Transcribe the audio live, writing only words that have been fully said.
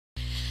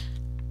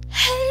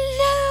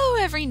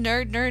every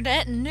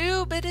nerdette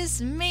noob, it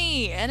is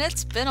me! And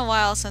it's been a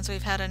while since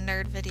we've had a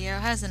nerd video,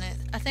 hasn't it?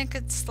 I think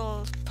it's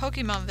the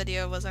Pokemon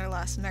video was our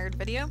last nerd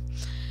video.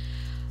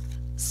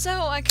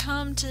 So I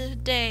come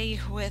today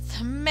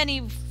with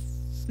many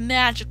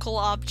magical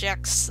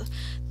objects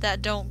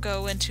that don't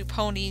go into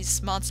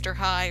Ponies, Monster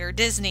High, or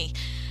Disney.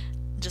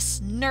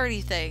 Just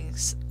nerdy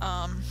things.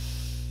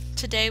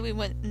 Today we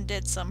went and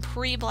did some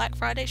pre-Black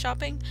Friday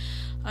shopping.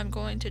 I'm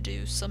going to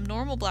do some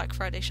normal Black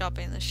Friday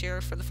shopping this year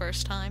for the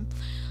first time.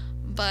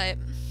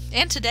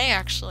 And today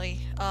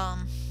actually,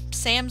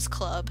 Sam's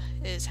Club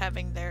is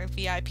having their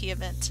VIP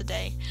event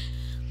today,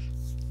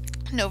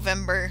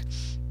 November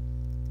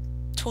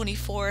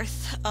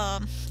 24th.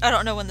 I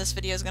don't know when this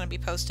video is going to be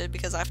posted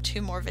because I have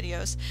 2 more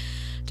videos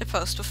to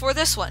post before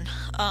this one.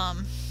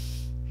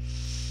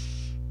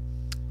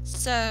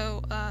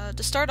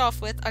 To start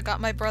off with, I got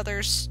my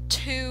brothers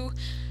 2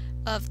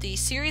 of the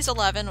Series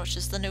 11, which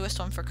is the newest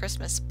one for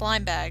Christmas,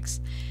 blind bags,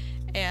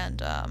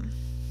 and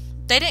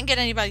they didn't get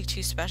anybody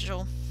too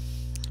special,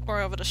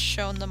 or I would have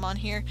shown them on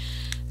here,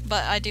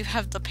 but I do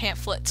have the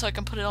pamphlet so I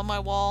can put it on my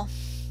wall.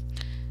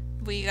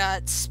 We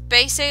got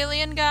Space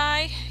Alien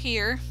Guy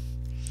here,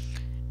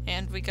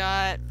 and we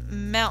got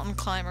Mountain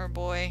Climber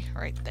Boy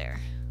right there.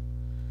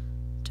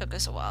 Took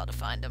us a while to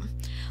find him.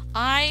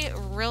 I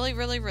really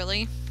want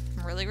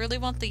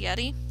the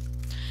Yeti,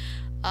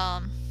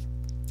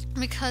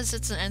 because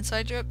it's an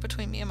inside joke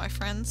between me and my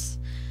friends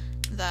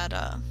that,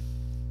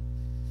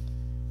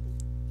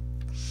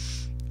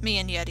 me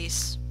and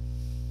Yetis.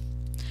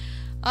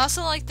 I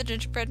also like the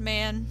gingerbread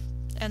man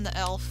and the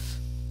elf,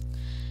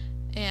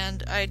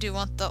 and I do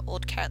want the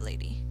old cat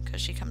lady,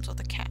 because she comes with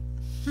a cat.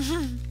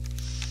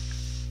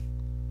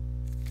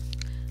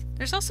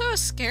 There's also a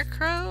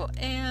scarecrow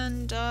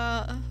and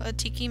a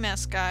tiki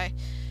mask guy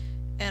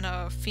and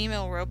a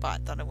female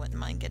robot that I wouldn't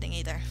mind getting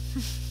either.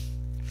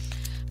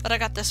 But I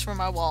got this for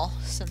my wall,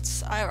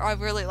 since I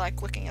really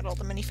like looking at all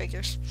the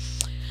minifigures.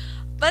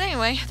 But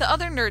anyway, the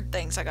other nerd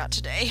things I got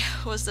today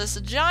was this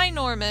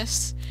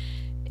ginormous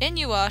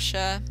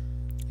Inuyasha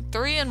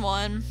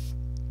 3-in-1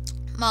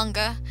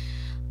 manga.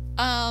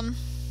 And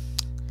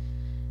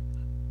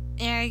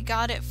I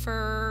got it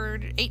for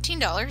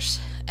 $18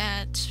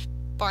 at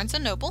Barnes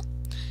 & Noble.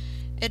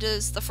 It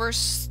is the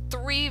first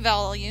 3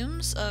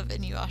 volumes of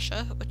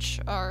Inuyasha, which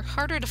are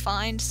harder to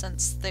find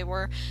since they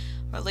were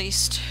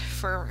released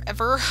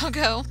forever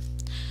ago.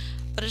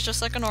 But it's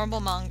just like a normal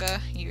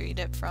manga. You read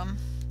it from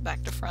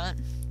back to front.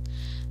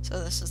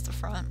 So this is the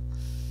front.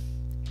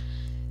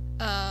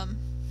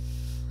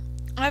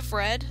 I've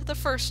read the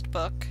first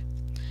book,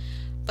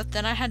 but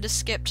then I had to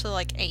skip to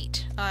like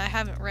 8. I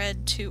haven't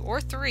read 2 or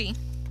 3.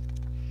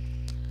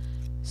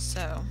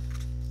 So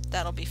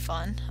that'll be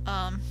fun.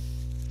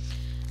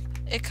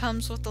 It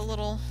comes with a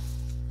little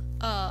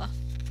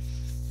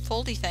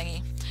foldy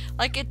thingy.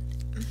 Like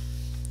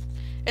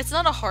it's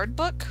not a hard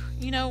book,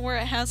 you know, where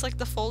it has like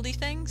the foldy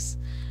things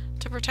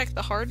to protect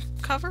the hard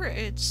cover.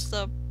 It's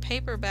the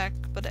paperback,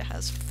 but it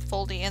has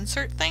foldy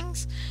insert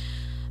things.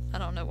 I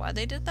don't know why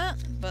they did that,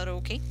 but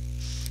okay.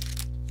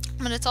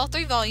 But it's all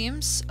 3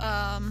 volumes.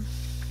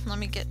 Let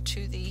me get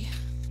to the...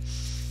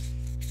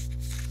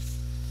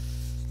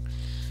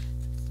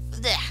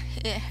 There.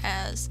 It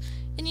has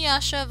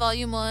Inuyasha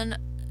Volume 1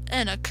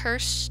 and A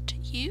Cursed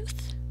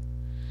Youth.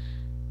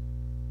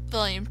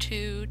 Volume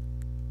 2,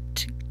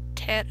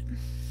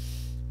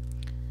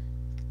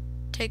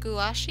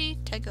 Teguashi.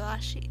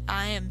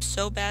 I am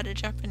so bad at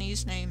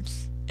Japanese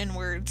names and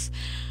words.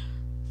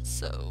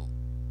 So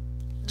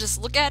just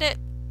look at it,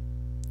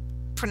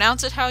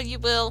 pronounce it how you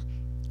will,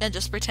 and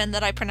just pretend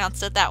that I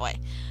pronounced it that way.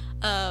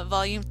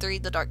 Volume 3,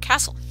 The Dark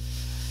Castle.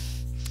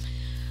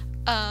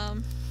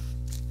 The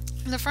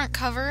front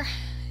cover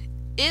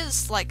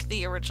is like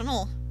the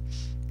original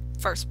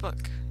first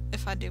book,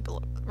 if I do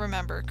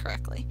remember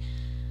correctly.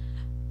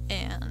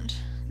 And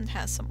it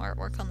has some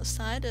artwork on the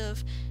side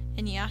of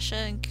Inuyasha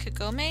and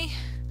Kagome,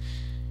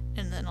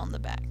 and then on the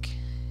back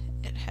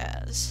it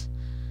has,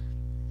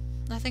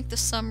 I think, the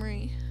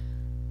summary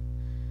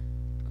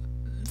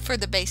for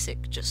the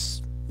basic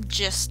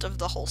gist of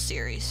the whole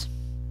series.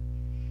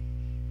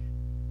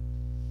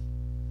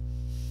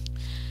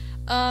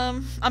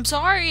 I'm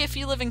sorry if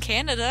you live in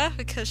Canada,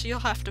 because you'll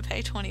have to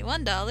pay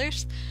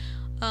 $21,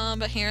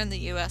 but here in the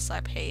US I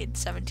paid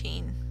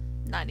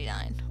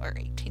 $17.99 or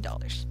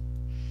 $18.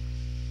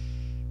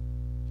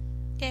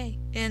 Yay.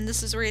 And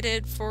this is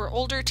rated for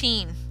older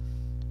teen.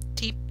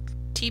 T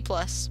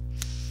plus.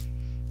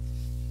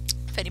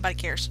 If anybody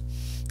cares.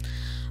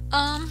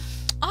 I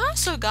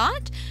also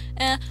got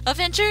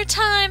Adventure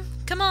Time.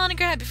 Come on and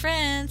grab your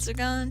friends. We're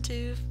going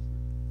to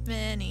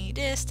many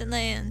distant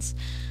lands.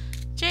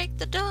 Jake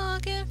the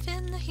dog and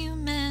Finn the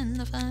human.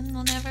 The fun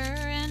will never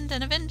end.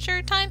 And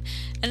Adventure Time.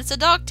 And it's a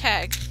dog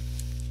tag.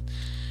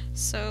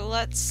 So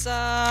let's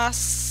I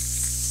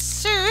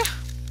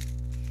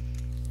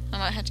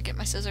might have to get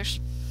my scissors.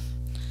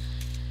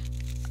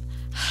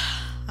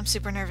 I'm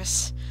super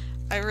nervous.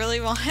 I really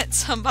want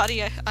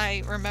somebody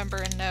I remember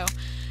and know.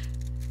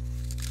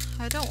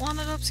 I don't want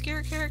an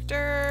obscure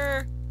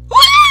character.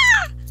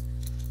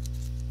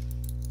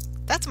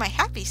 That's my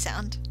happy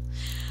sound.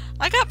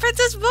 I got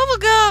Princess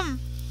Bubblegum!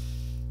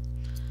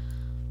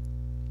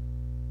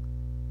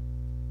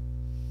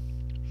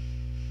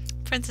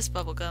 Princess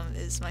Bubblegum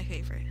is my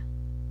favorite.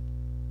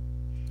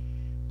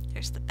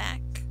 There's the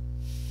back.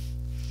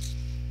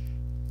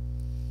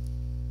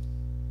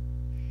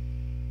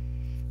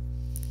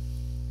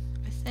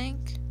 I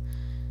think,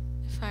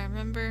 if I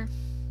remember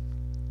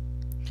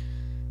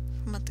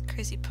from what the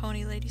crazy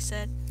pony lady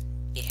said,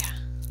 yeah.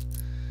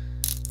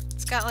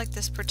 It's got like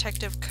this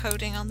protective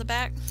coating on the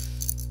back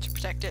to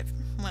protect it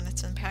when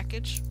it's in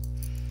package.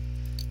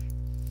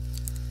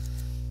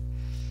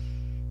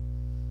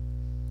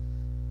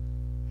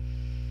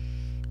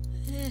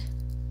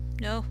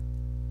 No.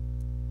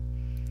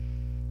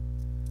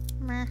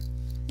 No!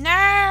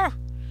 No,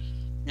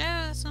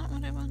 that's not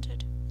what I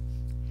wanted.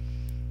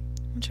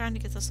 I'm trying to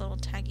get this little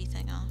taggy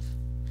thing off.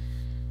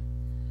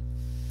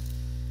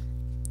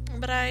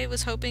 But I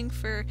was hoping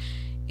for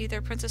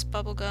either Princess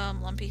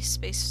Bubblegum, Lumpy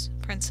Space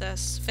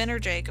Princess, Finn or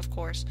Jake, of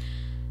course,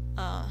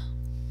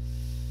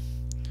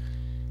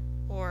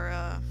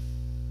 or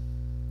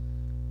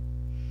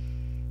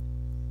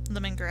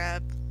Lemon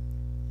Grab,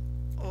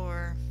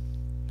 or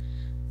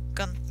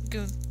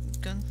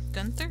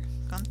Gunther?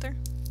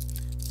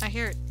 I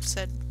hear it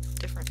said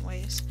different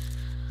ways.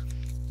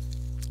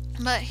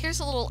 But here's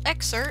a little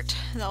excerpt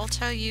that'll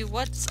tell you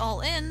what's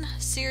all in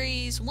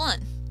Series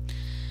 1.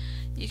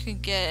 You can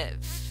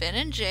get Finn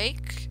and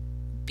Jake,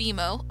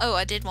 Beemo. Oh,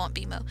 I did want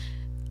Beemo.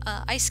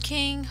 Ice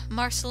King,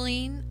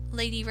 Marceline,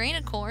 Lady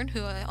Rainicorn,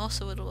 who I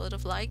also would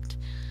have liked.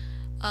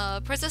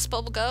 Princess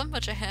Bubblegum,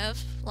 which I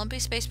have. Lumpy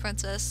Space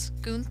Princess.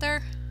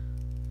 Gunther.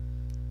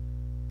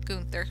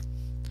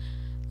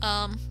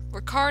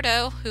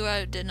 Ricardo, who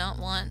I did not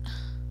want.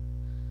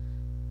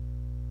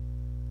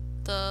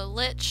 The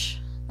Leech.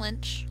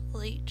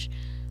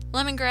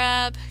 Lemon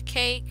Grab,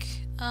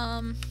 Cake,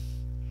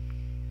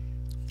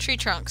 Tree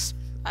Trunks.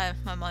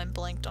 My mind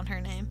blanked on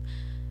her name.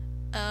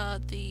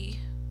 The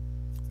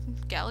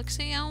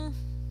Galaxy Owl?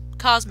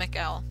 Cosmic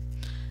Owl.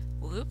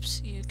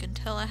 Whoops, you can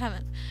tell I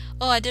haven't.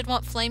 Oh, I did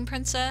want Flame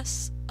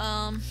Princess.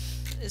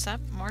 Is that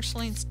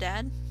Marceline's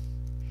dad?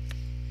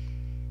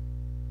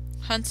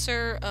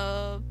 Hunter,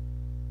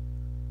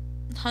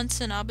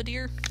 Hunts and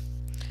Abadir.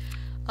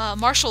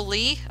 Marshall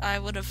Lee, I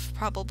would have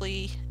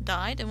probably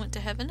died and went to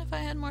heaven if I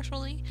had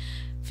Marshall Lee.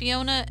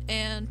 Fiona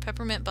and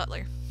Peppermint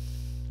Butler.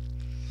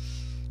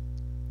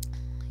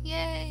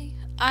 Yay!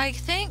 I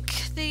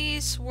think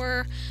these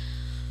were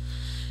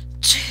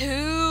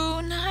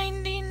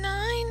 $2.99,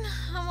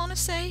 I want to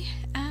say,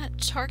 at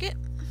Target.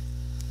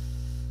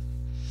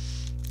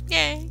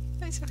 Yay!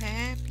 I'm so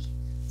happy.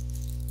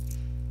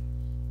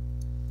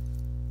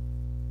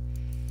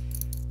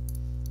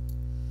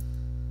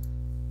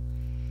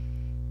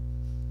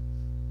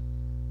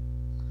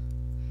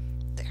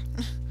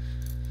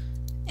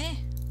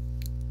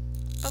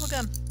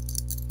 Bubblegum.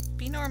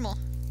 Be normal.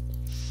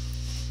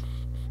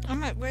 I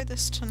might wear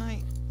this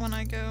tonight when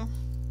I go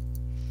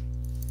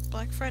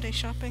Black Friday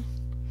shopping.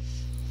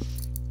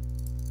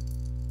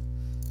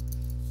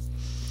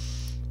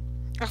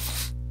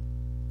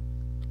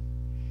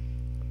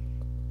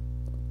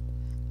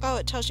 Oh,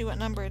 it tells you what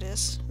number it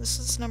is. This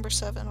is number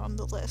 7 on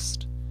the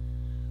list.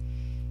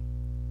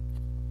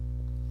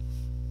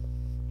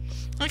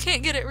 I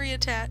can't get it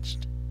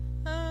reattached.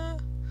 I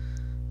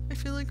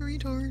feel like a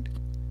retard.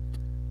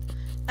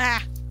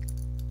 Ah!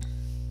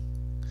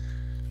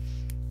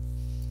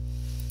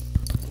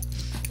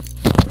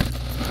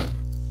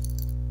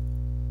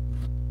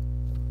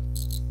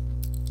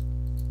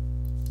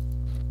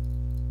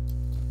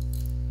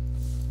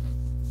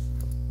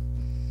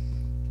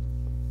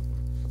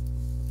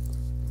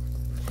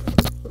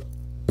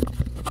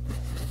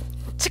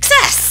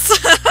 Success!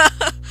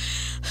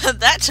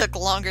 That took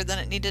longer than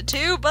it needed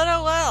to, but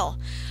oh well.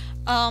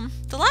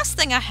 The last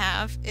thing I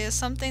have is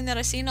something that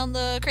I seen on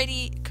the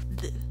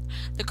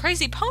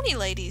Crazy Pony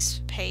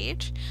Lady's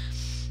page.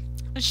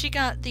 And she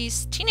got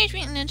these Teenage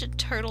Mutant Ninja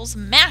Turtles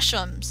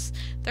Mash'ems.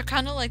 They're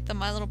kind of like the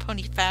My Little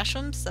Pony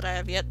Fash'ems that I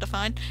have yet to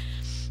find.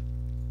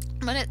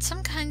 But it's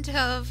some kind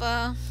of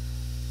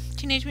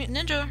Teenage Mutant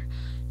Ninja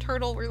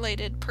Turtle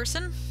related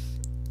person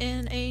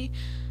in a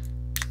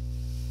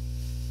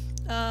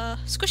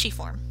squishy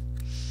form.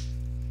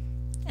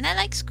 And I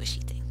like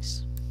squishy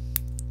things.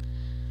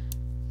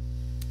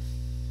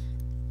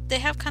 They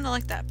have kind of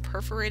like that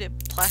perforated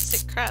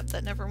plastic crap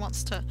that never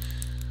wants to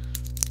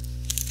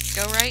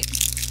go right.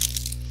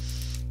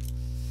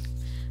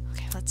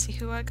 Okay, let's see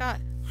who I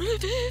got.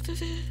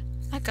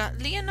 I got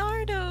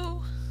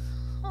Leonardo.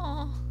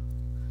 Oh,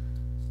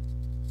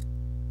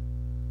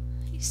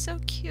 he's so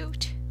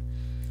cute.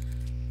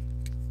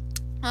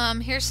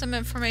 Here's some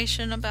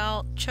information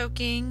about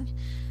choking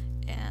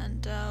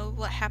and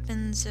what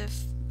happens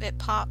if it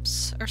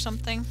pops or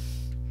something.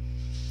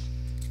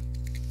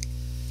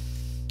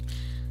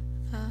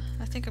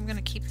 I think I'm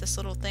gonna keep this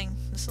little thing,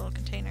 this little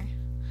container.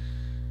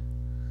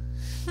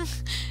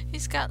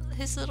 He's got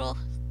his little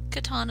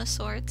katana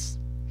swords.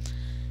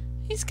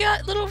 He's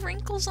got little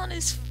wrinkles on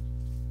his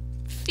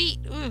feet.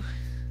 Ooh.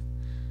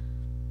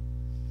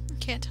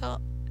 Can't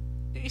tell.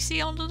 You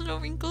see all the little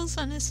wrinkles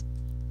on his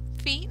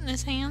feet and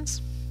his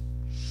hands?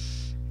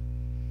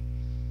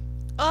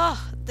 Ugh,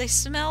 they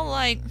smell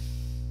like...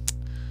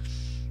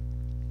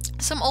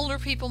 Some older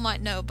people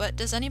might know, but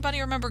does anybody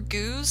remember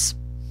Goose?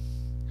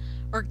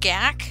 Or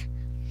Gack?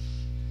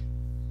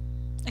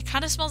 It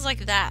kind of smells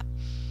like that.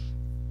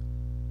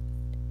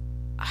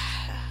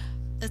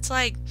 It's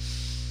like...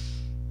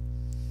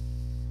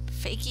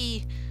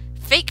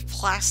 fake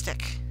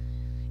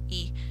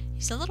plastic-y.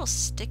 He's a little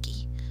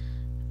sticky.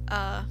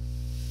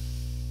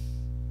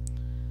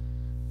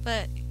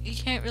 But you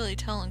can't really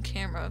tell on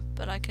camera,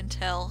 but I can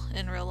tell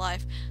in real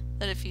life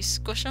that if you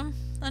squish them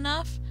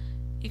enough,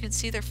 you can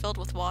see they're filled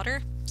with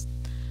water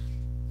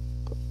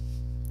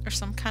or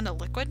some kind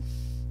of liquid.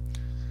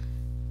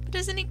 But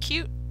isn't he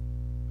cute?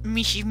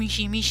 Mishy,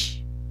 mishy,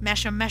 mish.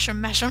 Mash 'em, mash 'em,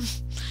 mash 'em.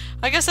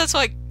 I guess that's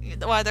why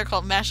they're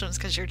called mash-'ems,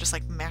 because you're just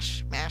like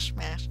mash, mash,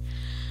 mash.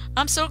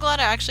 I'm so glad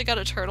I actually got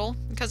a turtle,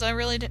 because I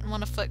really didn't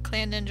want a Foot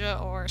Clan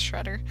Ninja or a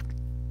Shredder.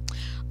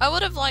 I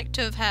would have liked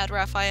to have had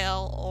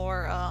Raphael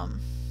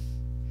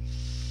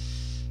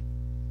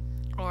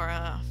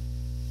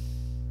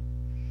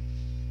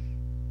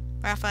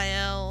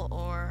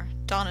or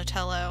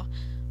Donatello,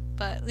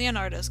 but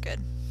Leonardo's good.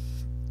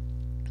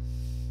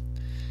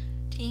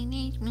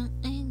 Teenage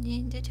Mutant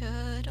Ninja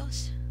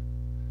Turtles.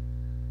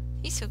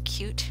 He's so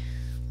cute.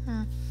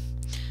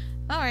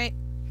 Alright.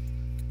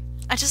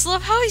 I just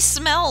love how he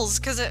smells,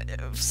 because it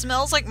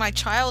smells like my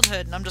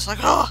childhood, and I'm just like,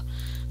 oh,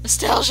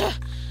 nostalgia.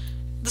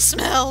 The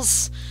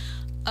smells.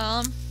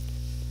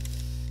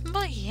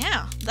 But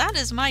yeah, that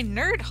is my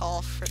nerd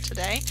haul for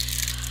today.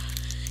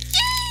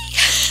 Yay!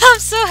 I'm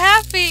so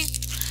happy!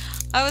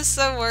 I was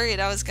so worried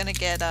I was gonna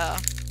get a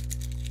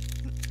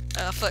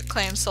Foot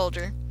Clan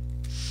Soldier.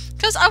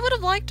 Because I would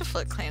have liked a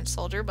Foot Clan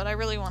Soldier, but I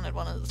really wanted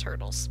one of the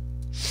turtles.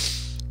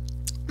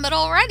 But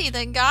alrighty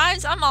then,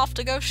 guys, I'm off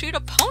to go shoot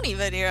a pony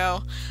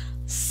video.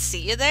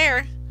 See you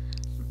there.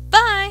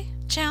 Bye!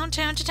 Chow,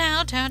 chow,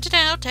 chow, chow,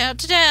 chow, chow, chow,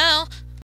 chow.